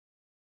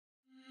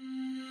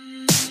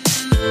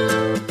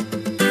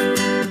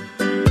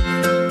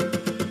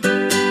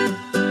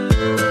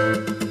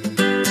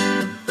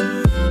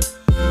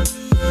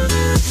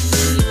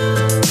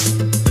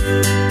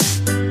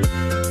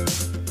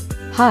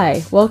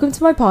Hi, welcome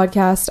to my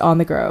podcast, On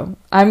the Grow.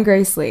 I'm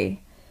Grace Lee.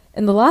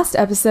 In the last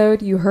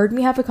episode, you heard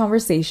me have a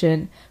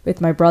conversation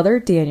with my brother,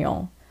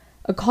 Daniel,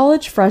 a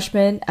college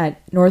freshman at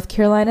North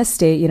Carolina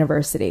State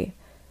University.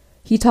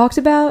 He talked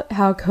about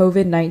how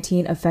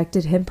COVID-19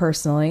 affected him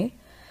personally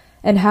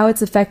and how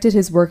it's affected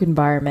his work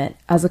environment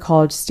as a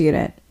college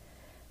student.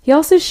 He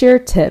also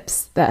shared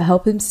tips that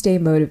help him stay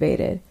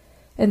motivated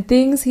and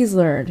things he's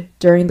learned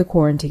during the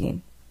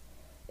quarantine.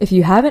 If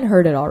you haven't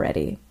heard it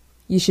already,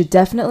 you should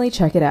definitely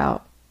check it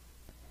out.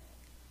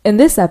 In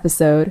this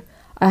episode,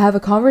 I have a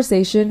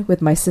conversation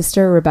with my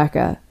sister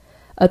Rebecca,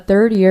 a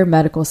third-year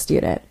medical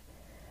student.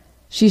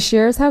 She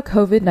shares how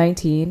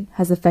COVID-19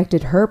 has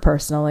affected her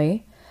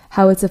personally,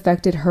 how it's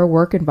affected her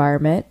work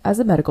environment as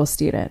a medical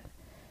student.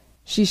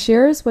 She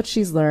shares what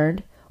she's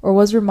learned or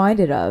was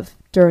reminded of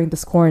during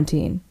this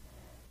quarantine,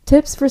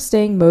 tips for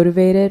staying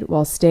motivated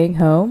while staying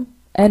home,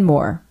 and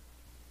more.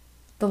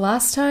 The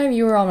last time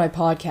you were on my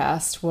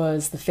podcast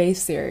was the Faith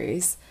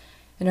series.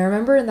 And I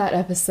remember in that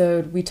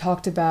episode, we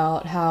talked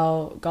about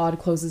how God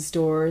closes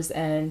doors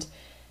and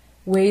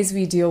ways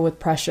we deal with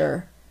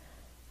pressure.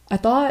 I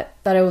thought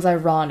that it was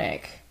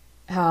ironic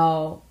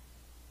how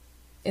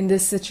in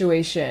this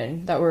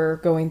situation that we're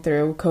going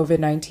through,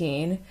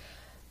 COVID-19,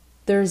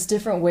 there's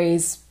different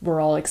ways we're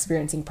all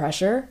experiencing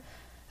pressure.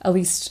 At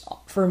least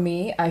for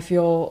me, I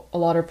feel a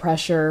lot of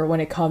pressure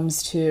when it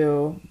comes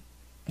to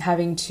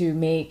having to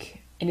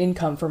make an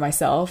income for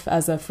myself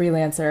as a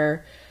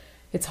freelancer.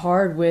 It's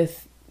hard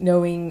with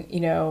knowing,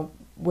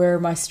 where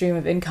my stream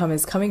of income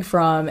is coming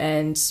from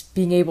and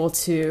being able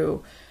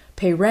to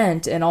pay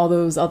rent and all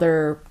those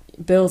other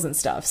bills and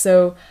stuff.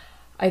 So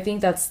I think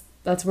that's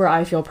where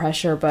I feel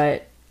pressure,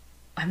 but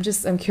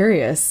I'm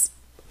curious,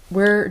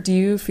 where do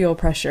you feel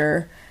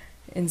pressure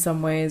in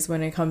some ways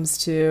when it comes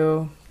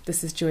to the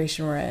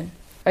situation we're in?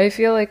 I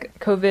feel like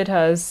COVID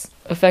has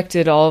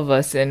affected all of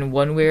us in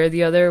one way or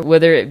the other,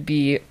 whether it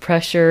be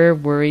pressure,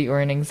 worry,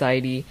 or an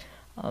anxiety.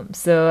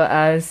 So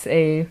as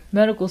a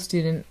medical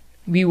student,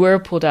 we were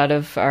pulled out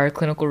of our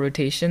clinical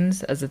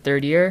rotations as a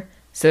third year.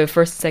 So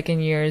first, second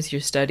years,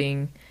 you're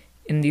studying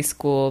in the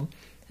school,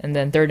 and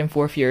then third and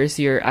fourth years,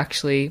 you're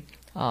actually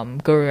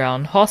going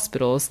around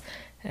hospitals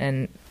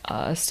and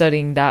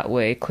studying that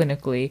way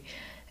clinically.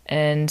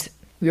 And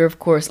we were, of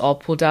course, all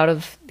pulled out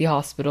of the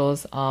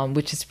hospitals,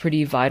 which is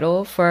pretty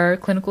vital for our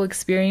clinical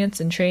experience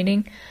and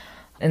training.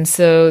 And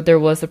so there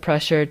was a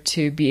pressure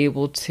to be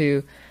able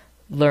to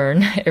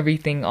learn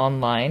everything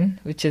online,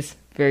 which is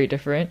very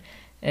different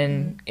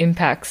and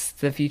impacts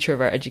the future of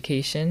our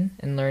education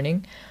and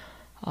learning.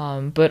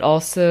 But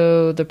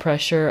also the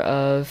pressure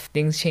of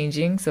things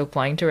changing. So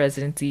applying to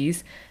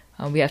residencies,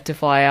 we have to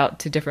fly out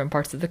to different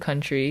parts of the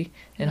country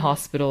and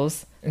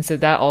hospitals. And so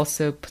that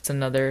also puts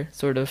another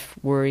sort of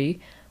worry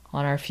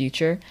on our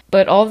future.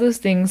 But all those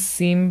things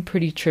seem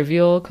pretty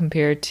trivial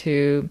compared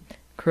to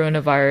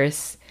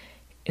coronavirus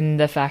in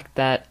the fact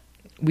that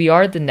we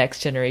are the next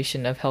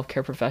generation of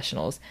healthcare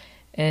professionals.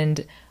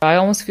 And I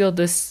almost feel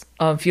this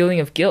feeling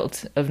of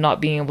guilt of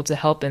not being able to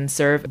help and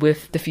serve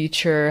with the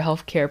future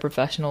healthcare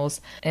professionals.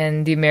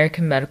 And the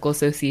American Medical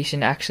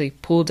Association actually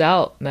pulled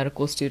out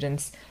medical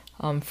students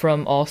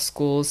from all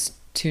schools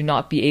to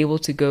not be able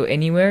to go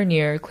anywhere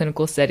near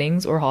clinical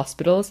settings or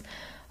hospitals.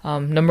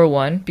 Number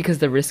one, because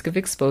the risk of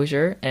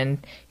exposure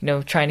and,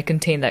 trying to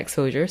contain that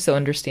exposure, so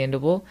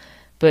understandable.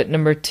 But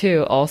number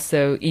two,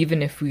 also,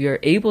 even if we are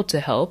able to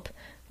help,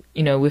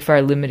 with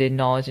our limited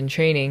knowledge and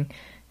training,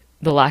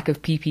 the lack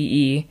of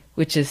PPE,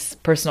 which is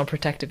personal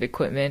protective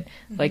equipment,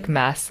 like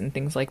masks and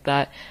things like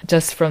that,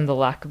 just from the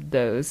lack of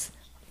those,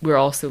 we're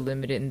also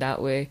limited in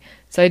that way.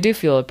 So I do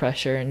feel a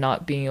pressure in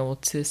not being able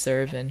to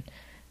serve and,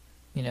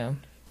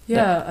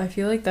 Yeah, I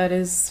feel like that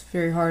is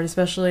very hard,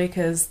 especially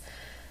because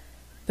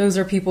those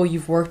are people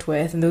you've worked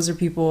with and those are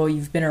people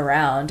you've been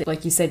around.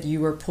 Like you said, you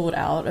were pulled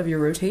out of your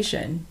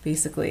rotation,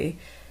 basically,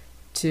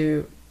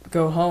 to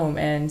go home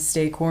and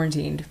stay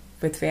quarantined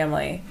with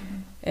family.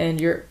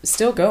 And you're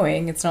still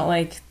going. It's not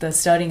like the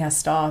studying has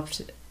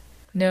stopped.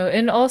 No,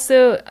 and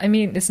also,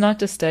 it's not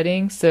just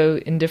studying. So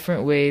in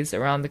different ways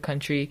around the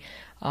country,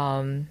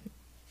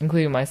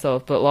 including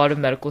myself, but a lot of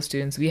medical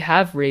students, we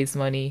have raised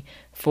money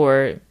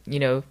for,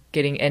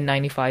 getting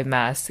N95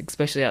 masks,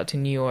 especially out to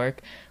New York.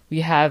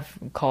 We have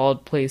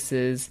called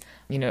places,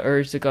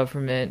 urged the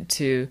government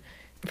to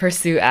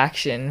pursue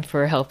action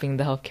for helping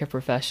the healthcare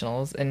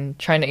professionals and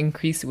trying to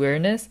increase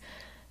awareness.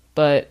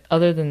 But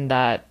other than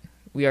that,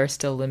 we are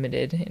still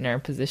limited in our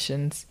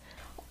positions.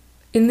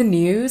 In the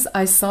news,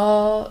 I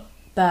saw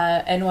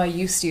that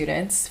NYU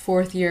students,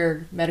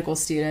 fourth-year medical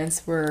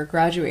students, were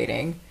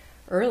graduating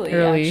early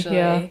actually,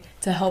 yeah,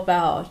 to help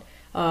out.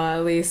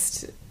 At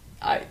least,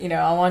 I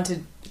want to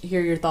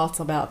hear your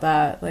thoughts about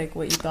that, like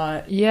what you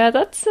thought. Yeah,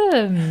 that's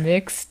a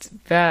mixed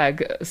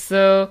bag.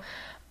 So,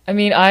 I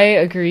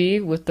agree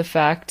with the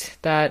fact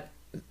that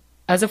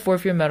as a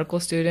fourth-year medical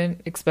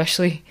student,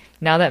 especially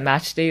now that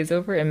match day is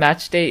over, and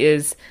match day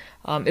is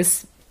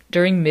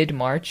during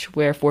mid-March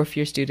where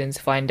fourth-year students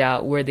find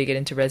out where they get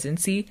into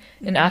residency.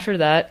 And after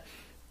that,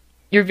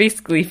 you're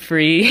basically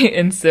free.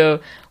 And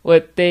so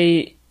what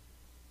they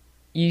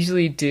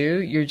usually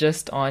do, you're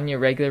just on your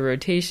regular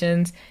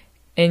rotations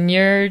and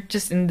you're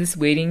just in this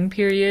waiting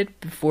period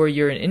before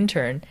you're an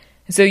intern.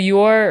 So you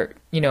are,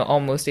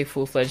 almost a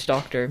full-fledged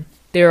doctor.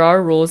 There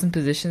are roles and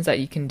positions that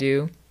you can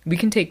do. We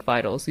can take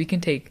vitals. We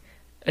can take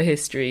a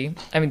history.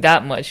 I mean,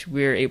 that much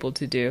we're able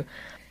to do.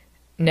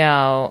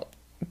 Now,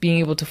 being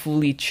able to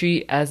fully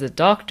treat as a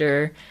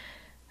doctor,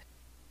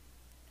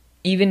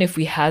 even if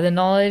we had the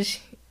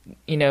knowledge,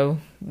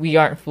 we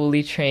aren't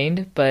fully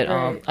trained, but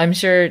Right. I'm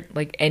sure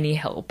like any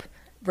help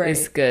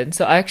is good.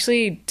 So I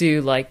actually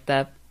do like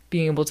that,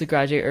 being able to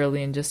graduate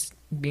early and just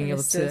being able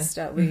assist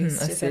to at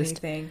least, if assist.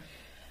 anything.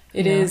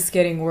 It is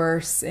getting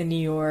worse in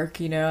New York.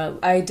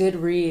 I did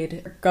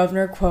read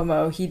Governor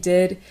Cuomo. He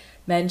did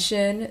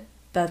mention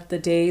that the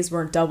days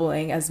weren't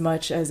doubling as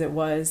much as it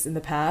was in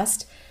the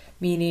past,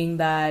 meaning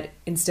that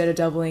instead of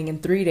doubling in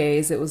 3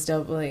 days, it was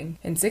doubling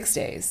in 6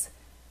 days,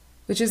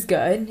 which is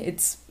good.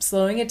 It's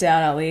slowing it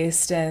down at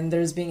least, and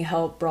there's being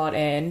help brought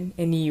in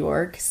New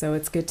York, so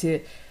it's good to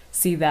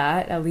see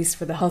that, at least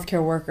for the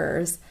healthcare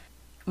workers.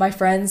 My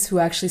friends who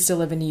actually still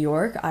live in New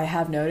York, I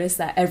have noticed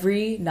that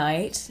every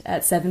night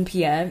at 7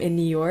 p.m. in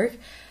New York,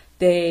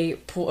 they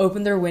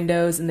open their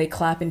windows and they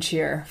clap and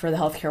cheer for the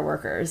healthcare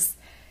workers.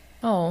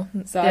 Oh,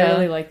 So I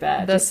really like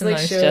that. That's Just a to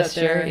nice show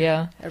gesture. that they're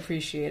Yeah.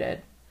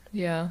 appreciated.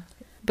 Yeah.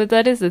 But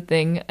that is the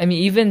thing. I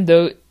mean, even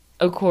though,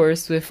 of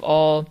course, with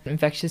all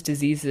infectious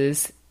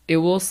diseases, it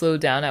will slow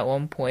down at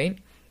one point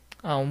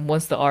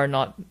once the R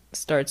naught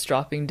starts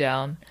dropping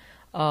down.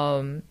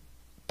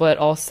 But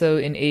also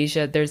in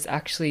Asia, there's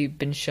actually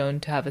been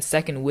shown to have a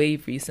second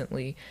wave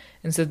recently.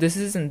 And so this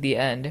isn't the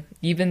end.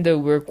 Even though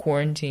we're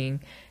quarantining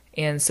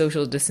and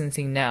social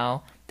distancing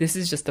now, this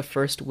is just the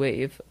first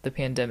wave of the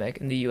pandemic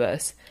in the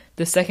US.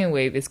 The second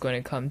wave is going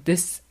to come.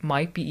 This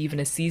might be even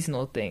a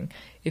seasonal thing.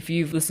 If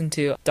you've listened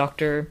to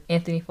Dr.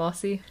 Anthony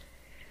Fauci,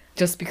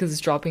 just because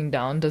it's dropping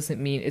down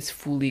doesn't mean it's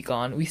fully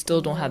gone. We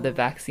still don't have the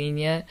vaccine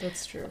yet.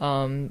 That's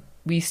true.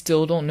 We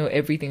still don't know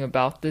everything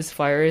about this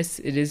virus.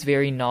 It is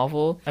very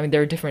novel. I mean,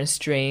 there are different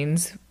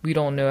strains. We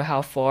don't know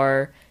how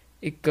far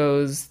it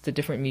goes, the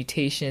different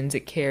mutations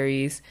it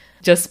carries,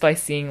 just by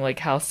seeing like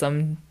how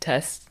some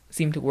tests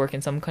seem to work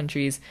in some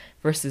countries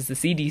versus the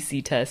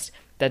CDC test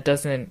that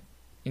doesn't,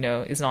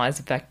 is not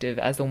as effective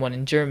as the one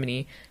in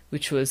Germany,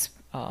 which was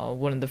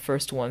one of the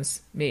first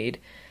ones made.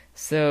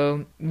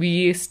 So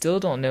we still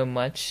don't know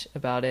much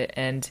about it.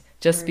 And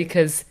just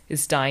because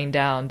it's dying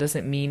down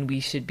doesn't mean we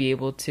should be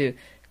able to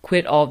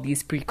quit all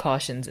these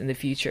precautions in the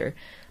future.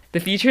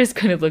 The future is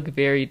going to look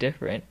very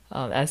different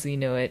as we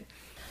know it.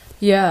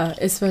 Yeah,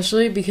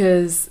 especially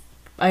because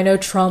I know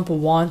Trump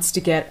wants to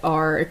get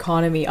our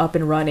economy up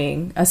and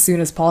running as soon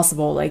as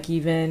possible. Like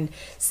even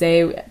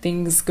say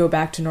things go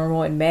back to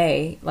normal in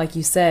May, like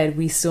you said,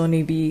 we still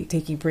need to be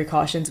taking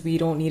precautions. We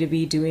don't need to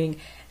be doing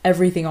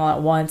everything all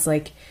at once,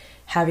 like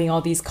having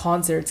all these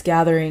concerts,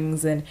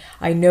 gatherings, and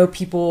I know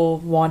people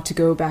want to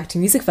go back to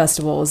music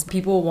festivals.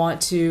 People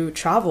want to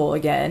travel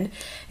again,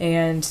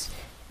 and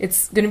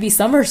it's going to be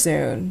summer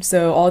soon.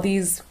 So all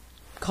these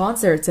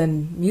concerts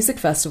and music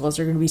festivals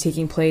are going to be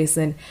taking place,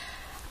 and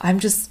I'm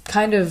just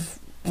kind of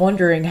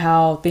wondering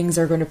how things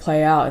are going to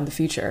play out in the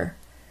future.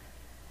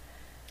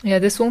 Yeah,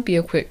 this won't be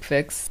a quick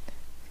fix.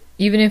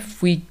 Even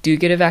if we do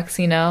get a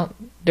vaccine out,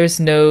 there's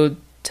no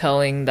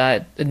telling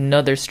that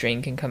another strain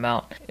can come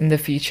out. In the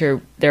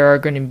future, there are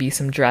going to be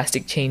some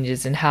drastic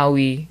changes in how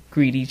we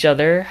greet each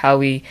other, how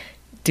we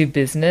do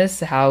business,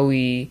 how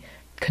we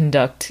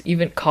conduct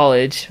even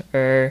college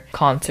or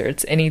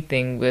concerts,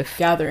 anything with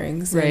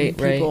gatherings right, and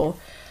people.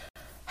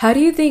 Right. How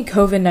do you think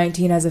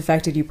COVID-19 has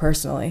affected you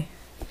personally?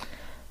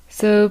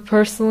 So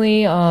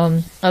personally,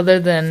 other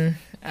than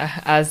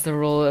as the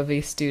role of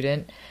a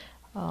student,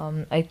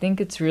 I think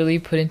it's really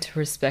put into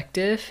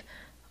perspective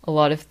a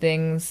lot of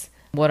things,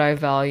 what I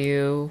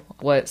value,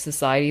 what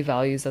society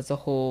values as a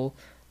whole,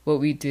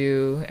 what we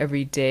do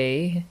every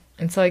day.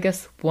 And so I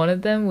guess one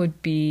of them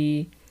would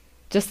be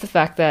just the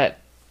fact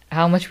that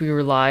how much we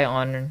rely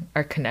on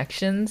our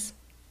connections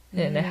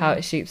and how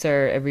it shapes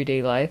our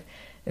everyday life.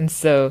 And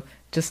so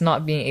just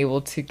not being able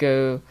to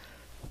go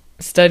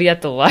study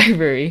at the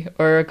library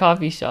or a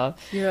coffee shop,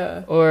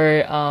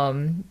 or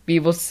be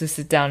able to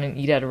sit down and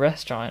eat at a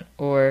restaurant,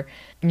 or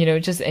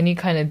just any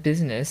kind of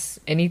business,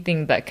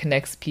 anything that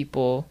connects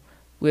people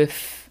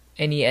with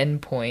any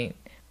endpoint,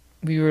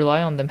 we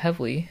rely on them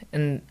heavily.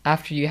 And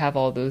after you have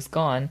all those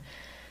gone,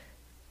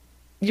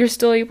 you're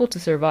still able to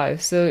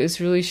survive. So it's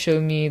really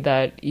shown me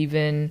that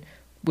even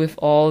with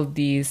all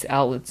these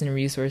outlets and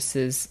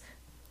resources,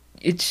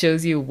 it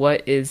shows you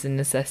what is a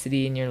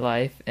necessity in your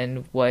life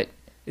and what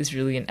is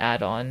really an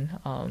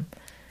add-on.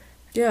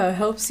 It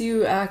helps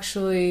you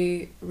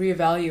actually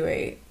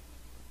reevaluate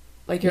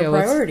like your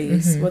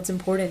priorities, what's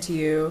important to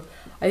you.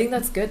 I think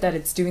that's good that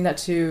it's doing that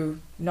to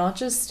not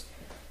just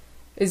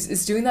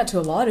is doing that to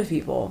a lot of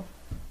people.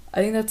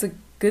 I think that's a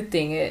good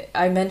thing.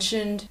 I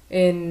mentioned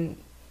in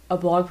a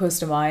blog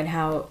post of mine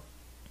how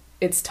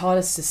it's taught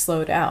us to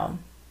slow down.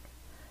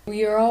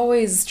 We are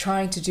always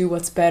trying to do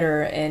what's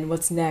better and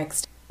what's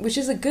next, which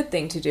is a good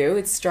thing to do.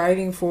 It's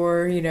striving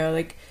for,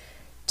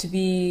 to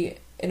be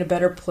in a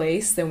better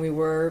place than we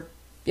were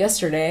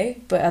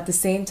yesterday, but at the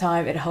same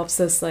time, it helps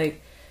us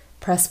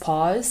press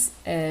pause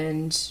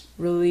and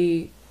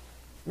really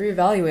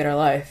reevaluate our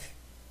life.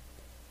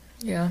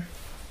 Yeah.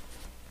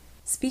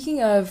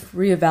 Speaking of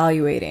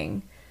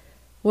reevaluating,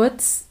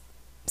 what's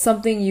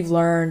something you've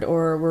learned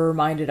or were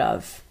reminded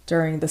of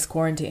during this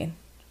quarantine?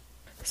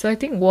 So I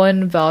think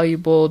one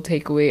valuable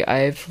takeaway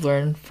I've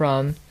learned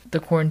from the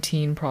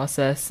quarantine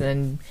process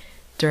and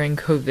during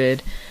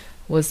COVID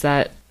was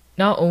that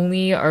not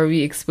only are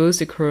we exposed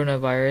to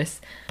coronavirus,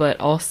 but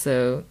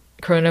also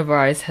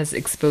coronavirus has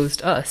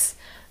exposed us.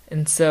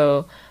 And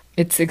so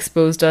it's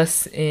exposed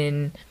us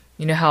in,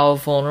 how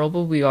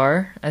vulnerable we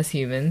are as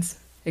humans,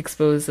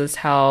 exposed us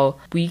how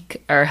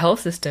weak our health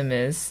system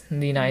is in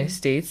the United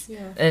States.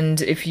 Yeah.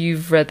 And if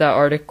you've read that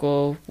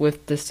article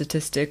with the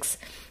statistics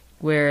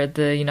where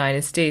the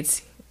United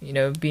States,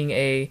 being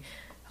a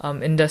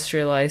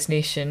industrialized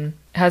nation,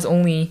 has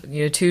only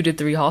 2 to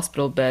 3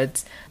 hospital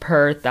beds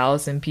per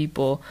 1,000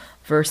 people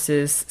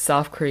versus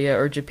South Korea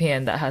or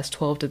Japan that has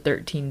 12 to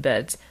 13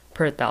 beds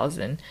per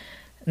 1,000.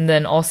 And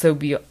then also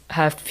we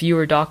have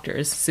fewer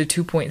doctors, so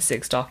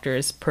 2.6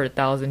 doctors per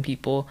 1,000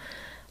 people,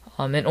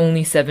 and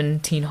only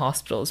 17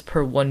 hospitals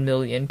per 1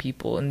 million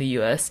people in the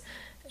US.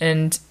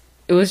 And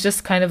it was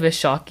just kind of a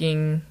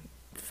shocking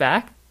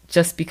fact,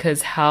 just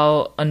because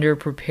how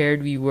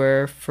underprepared we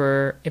were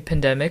for a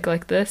pandemic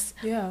like this.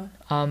 Yeah.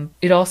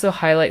 It also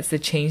highlights the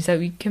change that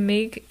we can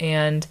make.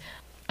 And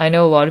I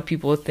know a lot of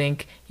people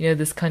think,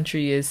 this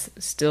country is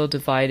still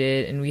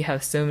divided and we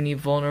have so many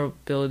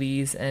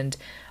vulnerabilities and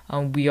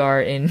we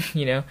are in,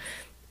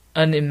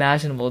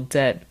 unimaginable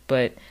debt.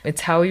 But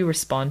it's how we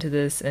respond to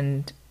this.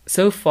 And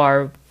so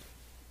far,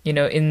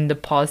 in the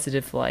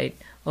positive light,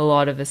 a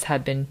lot of us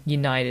have been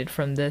united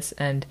from this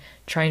and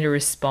trying to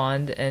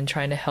respond and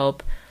trying to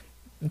help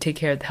take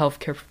care of the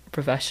healthcare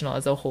professional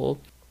as a whole,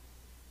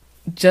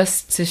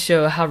 just to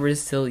show how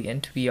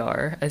resilient we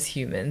are as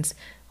humans,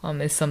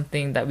 is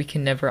something that we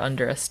can never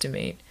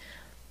underestimate.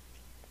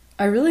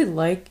 I really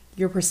like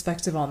your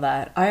perspective on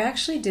that. I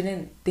actually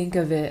didn't think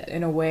of it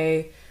in a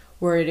way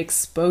where it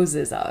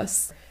exposes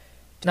us.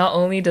 Not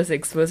only does it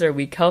expose our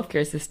weak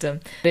healthcare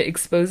system, it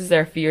exposes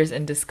our fears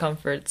and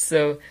discomforts.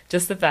 So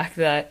just the fact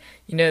that,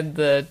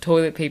 the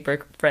toilet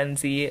paper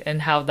frenzy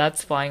and how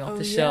that's flying off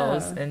the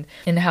shelves and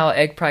how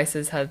egg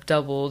prices have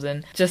doubled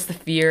and just the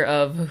fear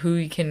of who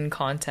we can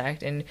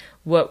contact and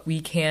what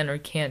we can or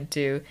can't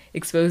do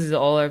exposes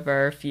all of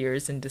our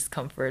fears and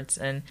discomforts.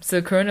 And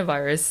so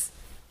coronavirus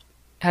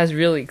has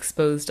really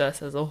exposed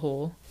us as a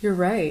whole. You're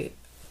right.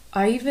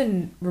 I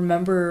even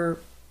remember,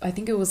 I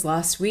think it was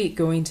last week,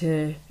 going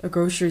to a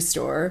grocery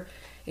store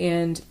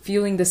and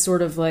feeling this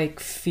sort of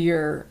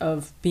fear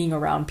of being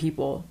around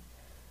people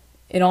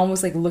and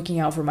almost looking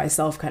out for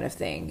myself kind of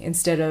thing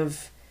instead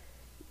of,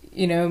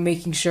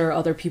 making sure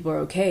other people are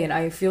okay. And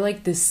I feel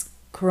like this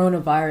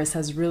coronavirus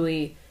has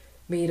really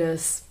made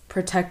us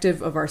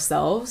protective of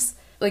ourselves.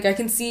 I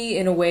can see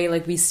in a way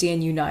we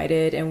stand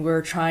united and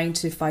we're trying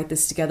to fight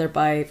this together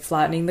by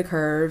flattening the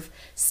curve,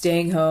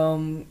 staying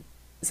home,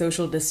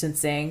 social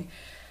distancing.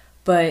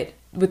 But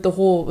with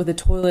the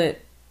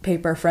toilet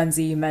paper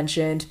frenzy you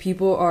mentioned,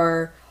 people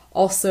are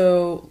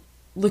also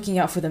looking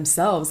out for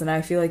themselves. And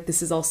I feel like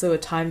this is also a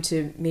time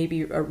to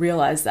maybe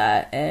realize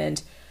that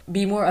and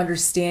be more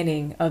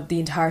understanding of the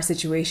entire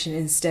situation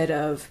instead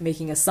of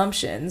making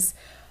assumptions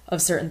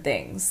of certain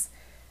things.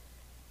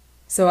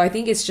 So I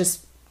think it's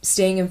just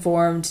staying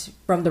informed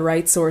from the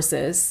right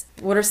sources.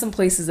 What are some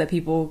places that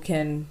people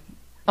can...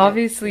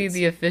 Obviously,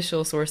 the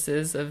official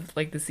sources of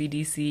the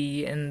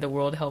CDC and the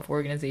World Health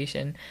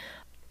Organization.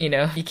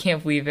 You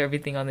can't believe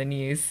everything on the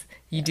news.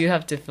 You do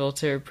have to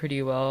filter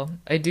pretty well.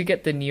 I do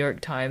get the New York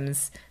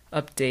Times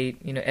update,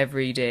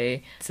 every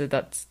day. So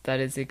that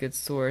is a good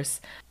source.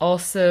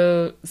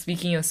 Also,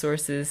 speaking of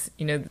sources,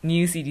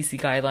 new CDC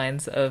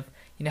guidelines of,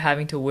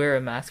 having to wear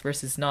a mask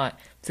versus not.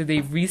 So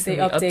they recently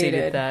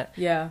updated that,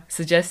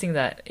 suggesting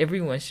that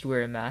everyone should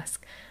wear a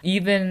mask.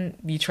 Even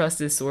the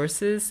trusted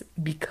sources,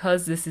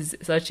 because this is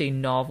such a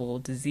novel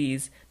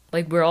disease,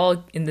 we're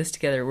all in this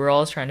together. We're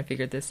all trying to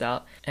figure this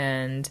out.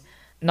 And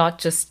not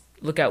just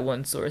look at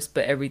one source,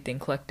 but everything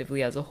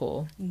collectively as a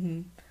whole.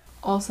 Mm-hmm.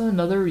 Also,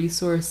 another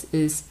resource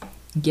is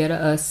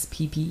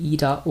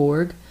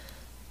getusppe.org.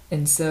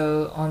 And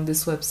so on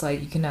this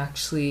website, you can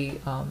actually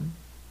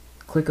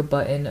click a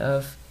button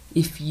of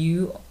if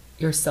you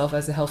yourself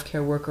as a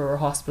healthcare worker or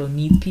hospital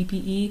needs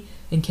PPE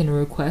and can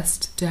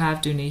request to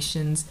have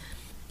donations.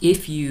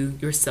 If you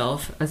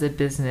yourself as a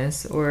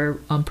business or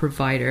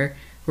provider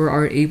or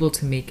are able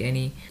to make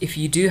any, if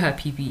you do have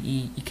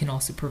PPE, you can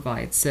also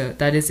provide. So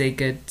that is a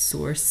good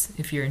source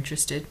if you're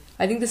interested.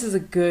 I think this is a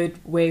good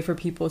way for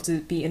people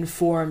to be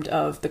informed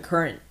of the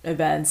current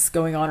events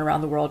going on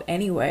around the world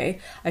anyway.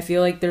 I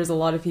feel like there's a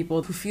lot of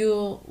people who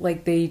feel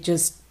like they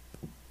just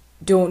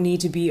don't need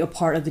to be a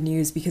part of the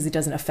news because it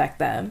doesn't affect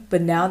them.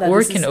 But now that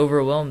or it can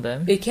overwhelm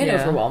them. It can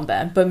overwhelm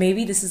them. But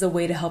maybe this is a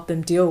way to help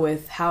them deal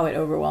with how it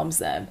overwhelms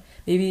them.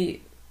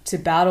 Maybe to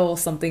battle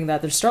something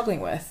that they're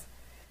struggling with.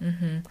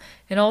 Mm-hmm.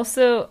 And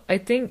also, I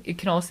think it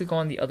can also go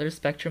on the other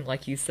spectrum,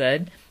 like you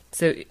said.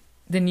 So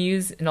the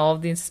news and all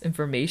of this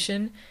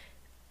information,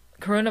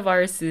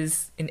 coronavirus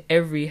is in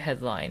every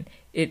headline.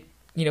 It,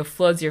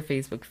 floods your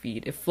Facebook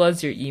feed. It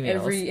floods your emails.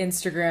 Every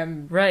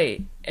Instagram.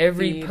 Right.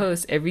 Every feed.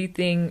 post,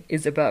 everything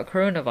is about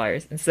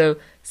coronavirus. And so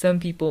some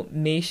people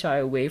may shy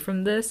away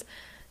from this,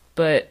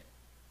 but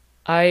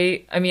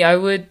I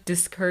would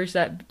discourage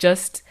that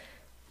just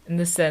in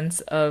the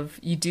sense of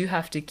you do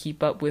have to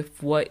keep up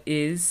with what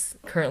is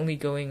currently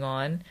going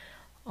on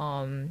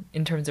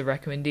in terms of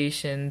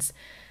recommendations.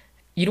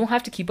 You don't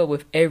have to keep up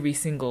with every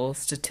single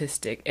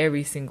statistic,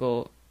 every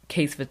single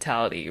case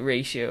fatality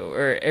ratio,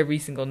 or every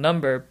single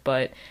number,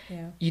 but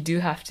you do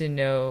have to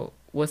know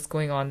what's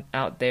going on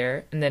out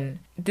there. And then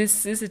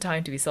this is a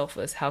time to be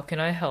selfless. How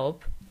can I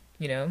help?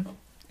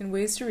 And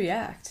ways to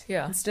react.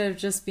 Yeah. Instead of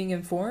just being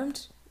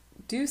informed,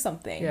 do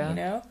something,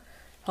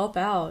 help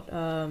out,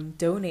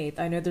 donate.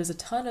 I know there's a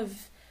ton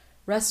of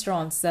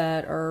restaurants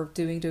that are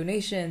doing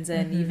donations,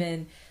 and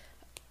even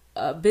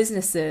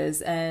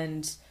businesses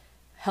and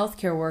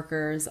healthcare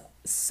workers,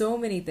 so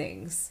many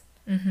things.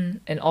 Mm-hmm.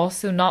 And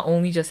also not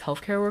only just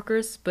healthcare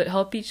workers, but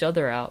help each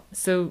other out.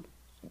 So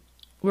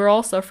we're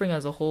all suffering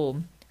as a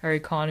whole. Our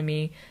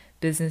economy,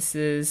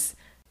 businesses,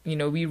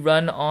 we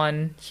run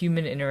on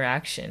human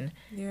interaction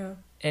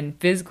and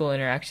physical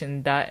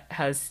interaction that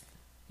has,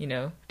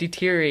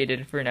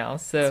 deteriorated for now.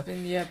 So it's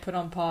been, put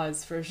on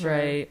pause for sure.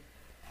 Right.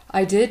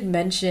 I did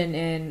mention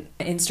in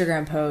an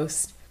Instagram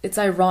post, it's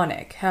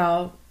ironic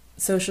how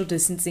social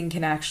distancing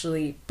can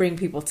actually bring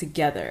people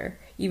together,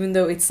 even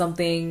though it's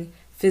something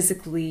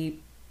physically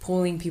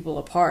pulling people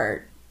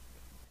apart.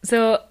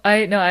 So I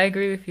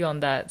agree with you on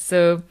that.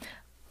 So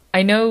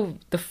I know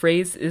the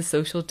phrase is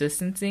social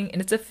distancing,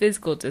 and it's a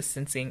physical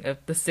distancing of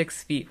the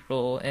 6 feet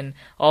rule and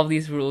all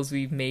these rules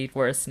we've made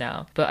worse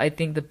now. But I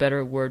think the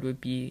better word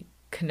would be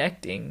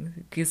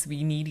connecting, because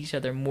we need each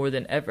other more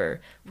than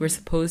ever. We're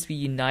supposed to be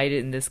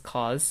united in this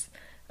cause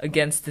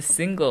against the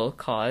single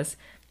cause.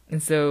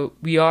 And so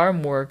we are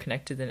more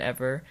connected than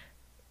ever,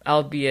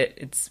 albeit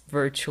it's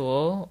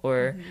virtual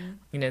or,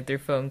 through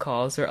phone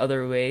calls or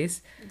other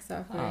ways.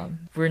 Exactly.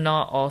 We're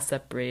not all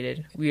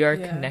separated. We are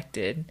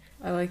connected.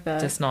 I like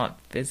that. Just not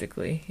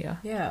physically, yeah.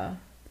 Yeah,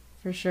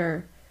 for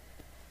sure.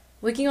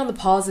 Looking on the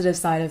positive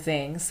side of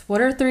things,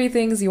 what are 3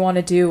 things you want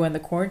to do when the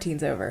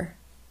quarantine's over?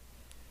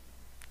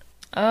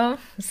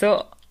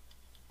 So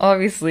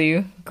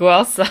obviously go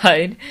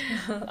outside.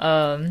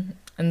 And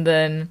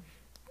then,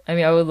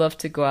 I would love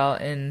to go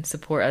out and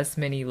support as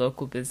many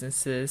local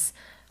businesses.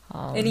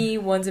 Any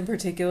ones in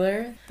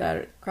particular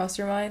that crossed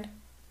your mind?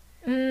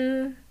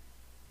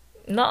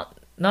 Not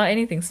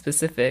anything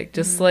specific.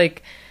 Just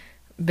like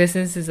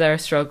businesses that are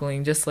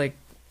struggling, just like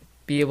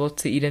be able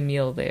to eat a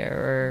meal there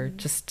or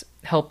just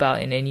help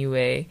out in any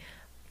way.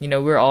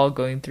 We're all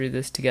going through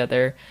this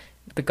together.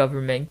 The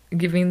government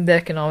giving the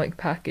economic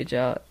package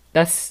out,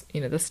 that's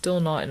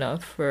still not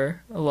enough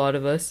for a lot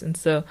of us, and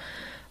so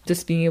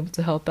just being able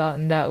to help out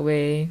in that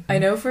way. I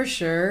know for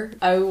sure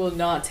I will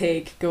not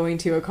take going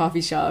to a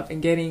coffee shop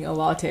and getting a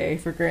latte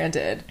for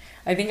granted.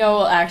 I think I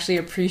will actually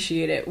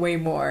appreciate it way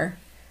more.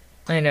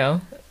 I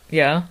know.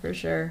 Yeah. For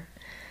sure.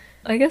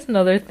 I guess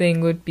another thing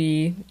would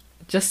be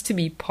just to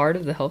be part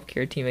of the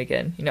healthcare team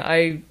again.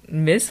 I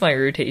miss my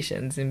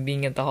rotations and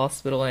being at the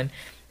hospital and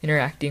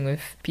interacting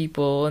with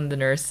people and the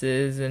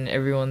nurses and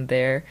everyone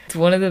there. It's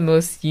one of the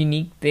most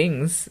unique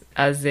things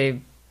as a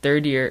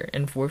 3rd year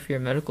and 4th year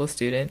medical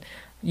student.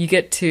 You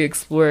get to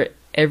explore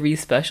every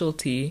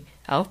specialty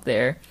out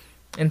there.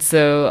 And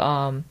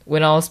so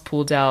when I was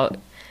pulled out,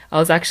 I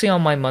was actually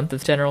on my month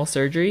of general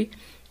surgery,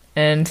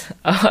 and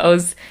I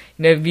was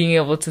being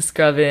able to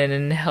scrub in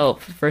and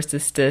help first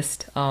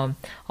assist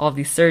all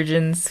these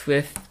surgeons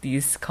with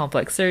these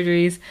complex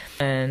surgeries,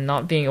 and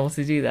not being able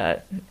to do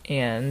that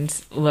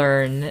and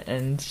learn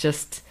and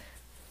just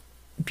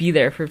be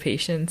there for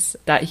patients.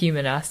 That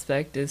human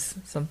aspect is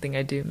something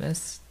I do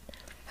miss.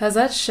 Has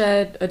that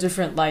shed a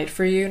different light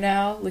for you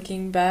now,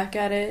 looking back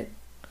at it?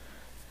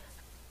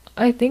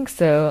 I think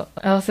so.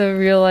 I also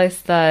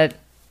realized that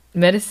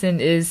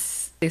medicine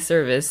is a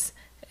service,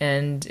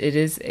 and it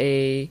is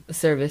a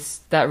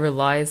service that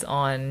relies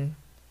on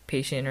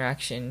patient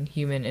interaction,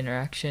 human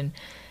interaction,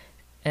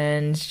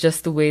 and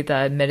just the way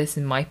that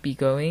medicine might be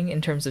going in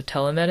terms of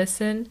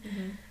telemedicine.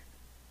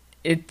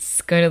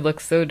 It's going to look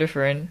so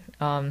different.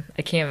 I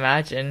can't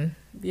imagine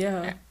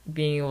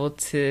being able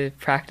to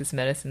practice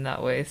medicine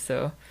that way.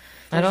 So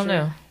I don't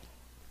know.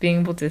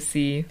 Being able to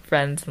see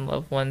friends and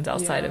loved ones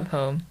outside of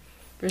home.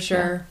 For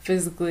sure.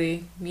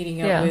 Physically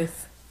meeting up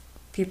with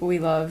people we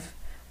love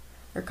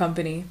or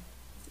company.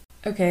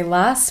 Okay,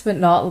 last but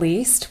not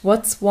least,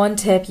 what's one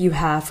tip you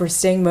have for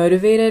staying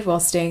motivated while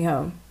staying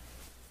home?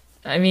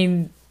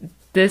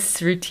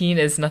 This routine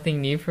is nothing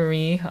new for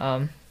me.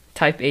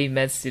 Type A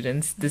med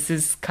students, this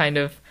is kind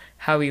of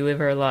how we live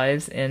our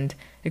lives. And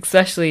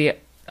especially,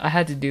 I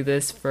had to do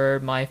this for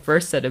my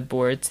first set of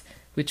boards,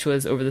 which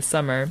was over the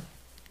summer.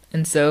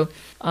 And so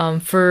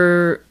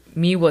for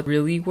me, what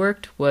really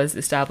worked was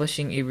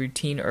establishing a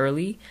routine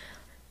early.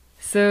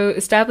 So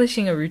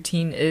establishing a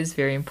routine is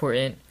very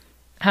important.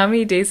 How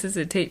many days does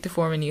it take to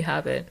form a new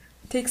habit?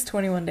 It takes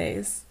 21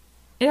 days.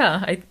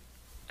 Yeah,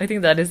 I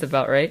think that is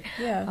about right.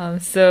 Yeah.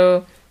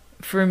 So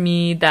for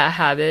me, that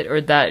habit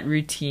or that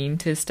routine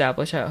to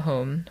establish at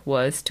home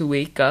was to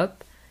wake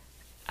up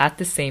at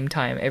the same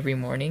time every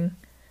morning.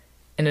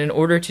 And in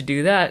order to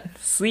do that,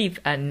 sleep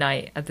at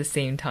night at the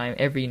same time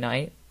every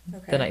night,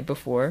 the night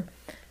before.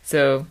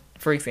 So,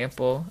 for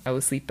example, I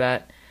would sleep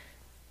at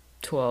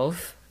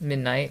 12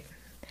 midnight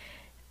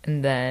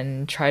and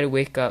then try to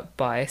wake up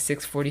by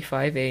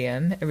 6:45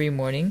 a.m. every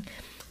morning.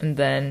 And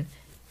then,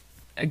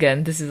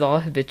 again, this is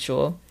all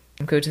habitual.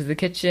 Go to the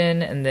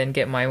kitchen and then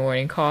get my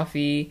morning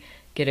coffee,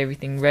 get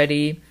everything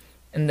ready,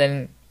 and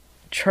then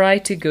try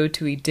to go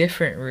to a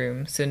different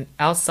room, so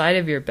outside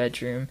of your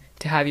bedroom,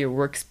 to have your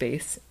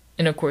workspace.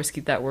 And of course,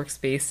 keep that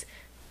workspace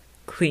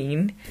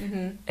clean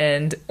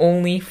and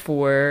only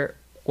for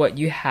what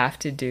you have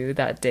to do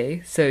that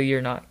day, so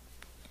you're not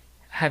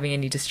having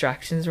any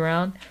distractions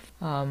around.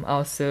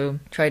 Also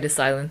try to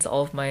silence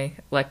all of my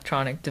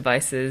electronic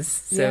devices,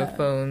 so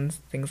phones,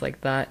 things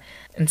like that.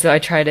 And so I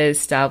try to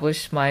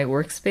establish my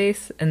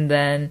workspace, and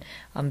then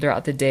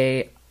throughout the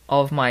day,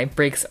 all of my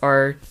breaks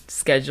are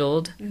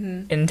scheduled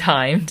and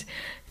timed.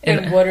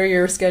 And what are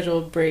your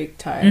scheduled break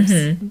times?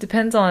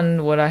 Depends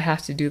on what I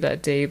have to do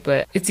that day,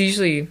 but it's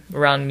usually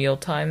around meal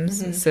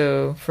times.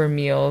 So for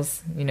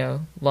meals,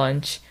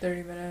 lunch,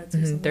 30 minutes.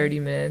 30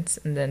 minutes,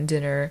 and then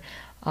dinner.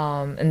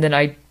 And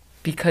then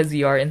because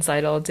we are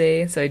inside all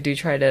day, so I do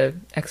try to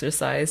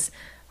exercise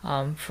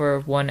for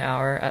 1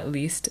 hour at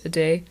least a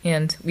day.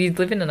 And we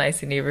live in a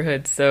nice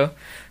neighborhood, so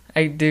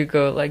I do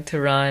go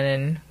to run,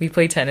 and we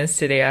play tennis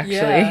today, actually.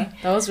 Yeah,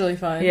 that was really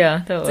fun.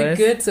 Yeah, that was. It's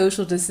a good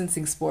social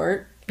distancing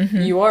sport.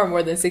 You are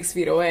more than 6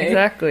 feet away.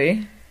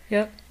 Exactly.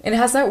 Yep. And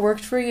has that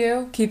worked for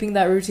you, keeping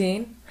that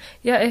routine?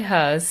 Yeah, it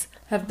has.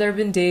 Have there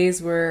been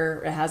days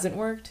where it hasn't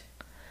worked?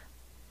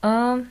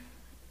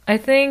 I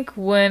think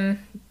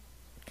when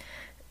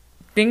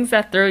things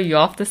that throw you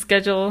off the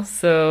schedule,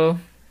 so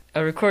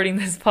recording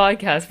this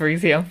podcast, for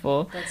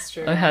example, that's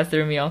true. It has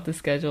thrown me off the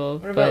schedule.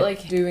 What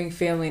about doing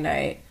family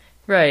night?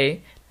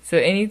 Right. So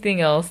anything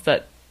else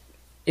that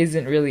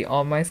isn't really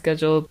on my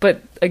schedule,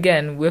 but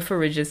again, with a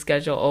rigid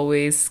schedule,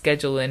 always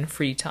schedule in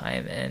free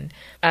time. And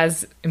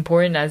as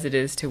important as it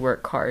is to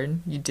work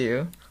hard, you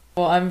do.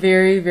 Well, I'm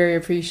very, very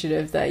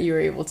appreciative that you were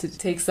able to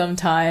take some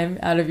time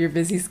out of your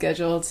busy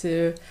schedule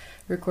to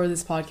record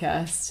this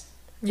podcast.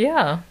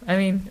 Yeah,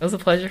 it was a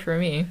pleasure for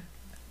me.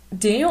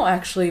 Daniel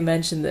actually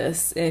mentioned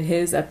this in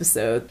his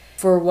episode.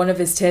 For one of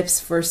his tips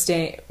for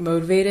staying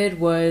motivated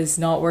was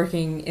not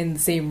working in the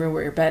same room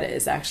where your bed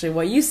is, actually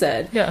what you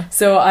said. Yeah.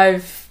 So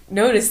I've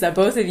noticed that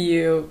both of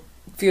you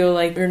feel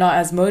like you're not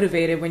as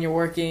motivated when you're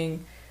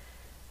working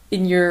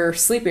in your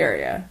sleep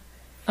area.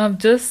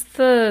 Just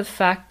the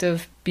fact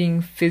of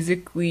being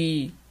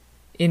physically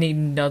in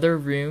another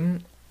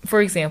room. For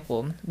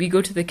example, we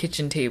go to the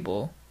kitchen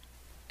table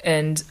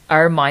and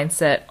our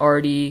mindset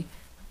already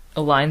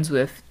aligns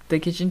with the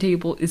kitchen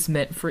table is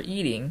meant for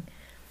eating.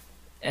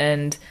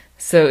 And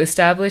so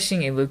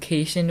establishing a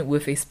location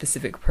with a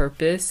specific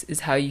purpose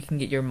is how you can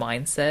get your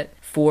mindset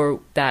for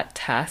that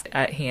task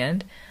at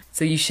hand.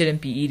 So you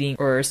shouldn't be eating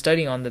or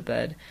studying on the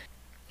bed.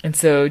 And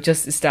so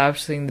just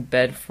establishing the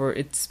bed for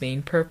its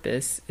main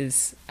purpose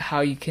is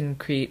how you can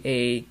create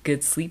a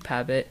good sleep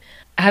habit.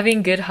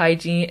 Having good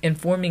hygiene and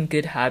forming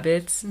good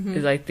habits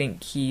is, I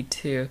think, key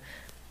to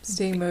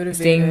staying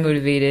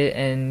motivated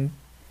and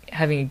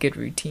having a good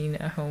routine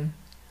at home.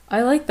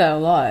 I like that a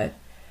lot.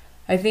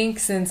 I think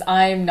since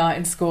I'm not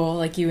in school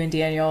like you and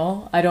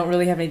Daniel, I don't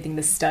really have anything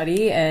to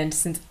study. And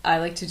since I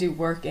like to do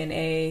work in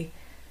a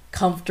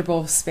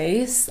comfortable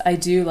space, I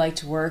do like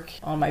to work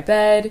on my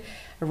bed,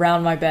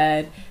 around my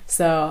bed.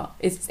 So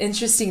it's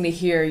interesting to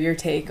hear your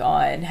take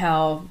on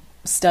how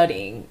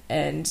studying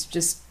and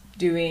just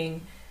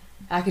doing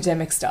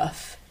academic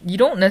stuff. You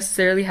don't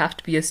necessarily have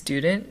to be a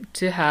student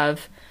to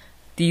have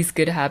these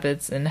good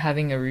habits and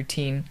having a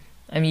routine.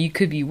 You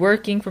could be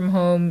working from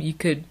home, you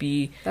could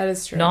be that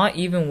is true. Not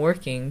even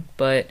working,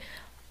 but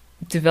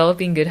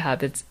developing good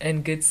habits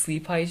and good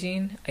sleep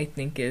hygiene, I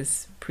think,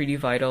 is pretty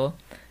vital.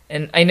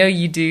 And I know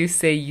you do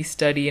say you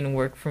study and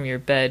work from your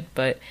bed,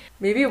 but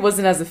maybe it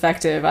wasn't as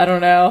effective. I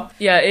don't know.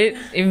 Yeah,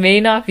 it may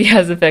not be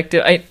as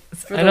effective. I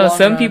know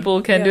some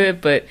people can do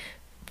it, but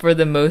for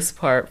the most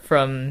part,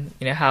 from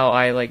how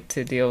I like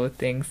to deal with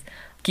things,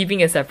 keeping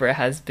it separate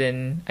has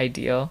been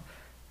ideal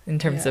in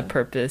terms of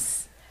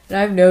purpose. And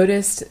I've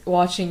noticed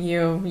watching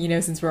you,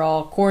 since we're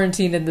all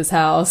quarantined in this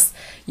house,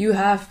 you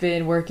have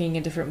been working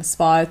in different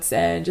spots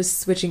and just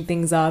switching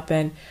things up.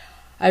 And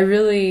I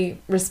really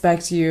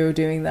respect you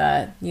doing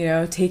that,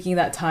 taking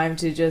that time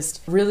to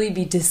just really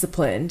be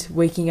disciplined,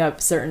 waking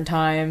up certain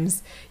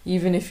times,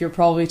 even if you're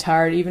probably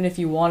tired, even if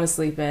you want to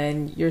sleep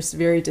in, you're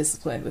very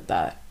disciplined with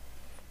that.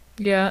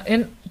 Yeah,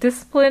 and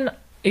discipline,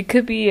 it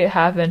could be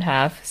half and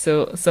half.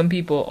 So some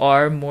people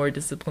are more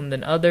disciplined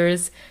than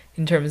others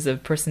in terms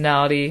of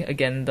personality.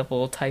 Again, the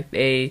whole type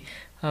A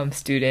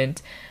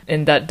student,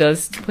 and that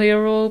does play a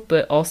role,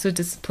 but also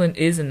discipline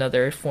is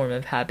another form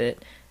of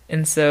habit.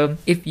 And so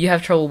if you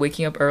have trouble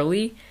waking up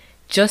early,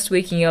 just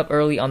waking up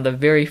early on the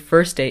very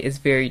first day is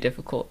very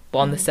difficult. But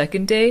on the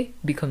second day,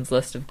 it becomes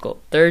less difficult.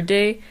 Third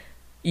day,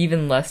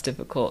 even less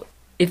difficult.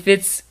 If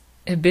it's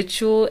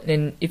habitual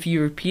and if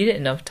you repeat it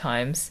enough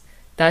times,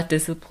 that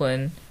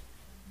discipline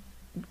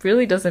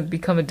really doesn't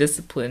become a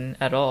discipline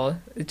at all.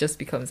 It just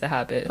becomes a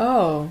habit.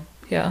 Oh,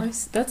 Yeah.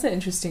 that's an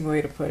interesting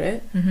way to put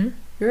it. Mm-hmm.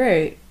 You're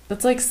right.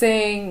 That's like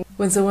saying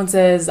when someone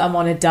says, I'm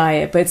on a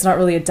diet, but it's not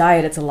really a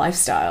diet, it's a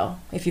lifestyle,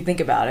 if you think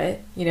about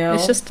it, you know?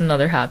 It's just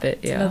another habit.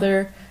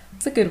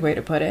 It's a good way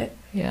to put it.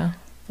 Yeah.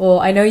 Well,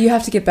 I know you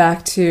have to get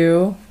back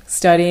to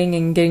studying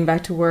and getting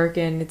back to work,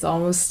 and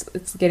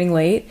it's getting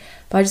late,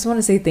 but I just want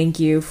to say thank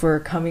you for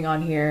coming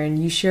on here,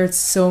 and you shared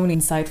so many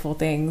insightful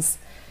things.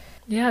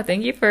 Yeah,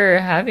 thank you for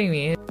having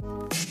me.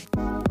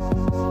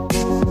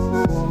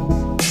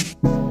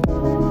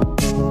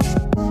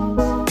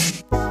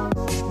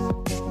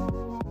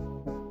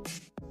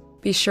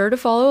 Be sure to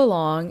follow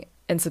along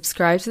and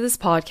subscribe to this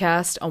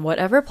podcast on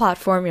whatever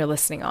platform you're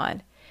listening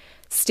on.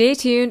 Stay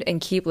tuned and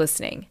keep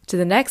listening to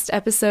the next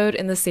episode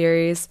in the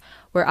series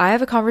where I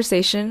have a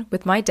conversation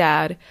with my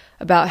dad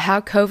about how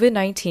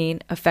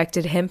COVID-19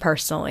 affected him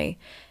personally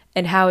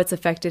and how it's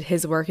affected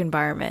his work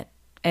environment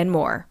and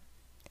more.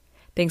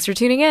 Thanks for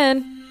tuning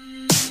in.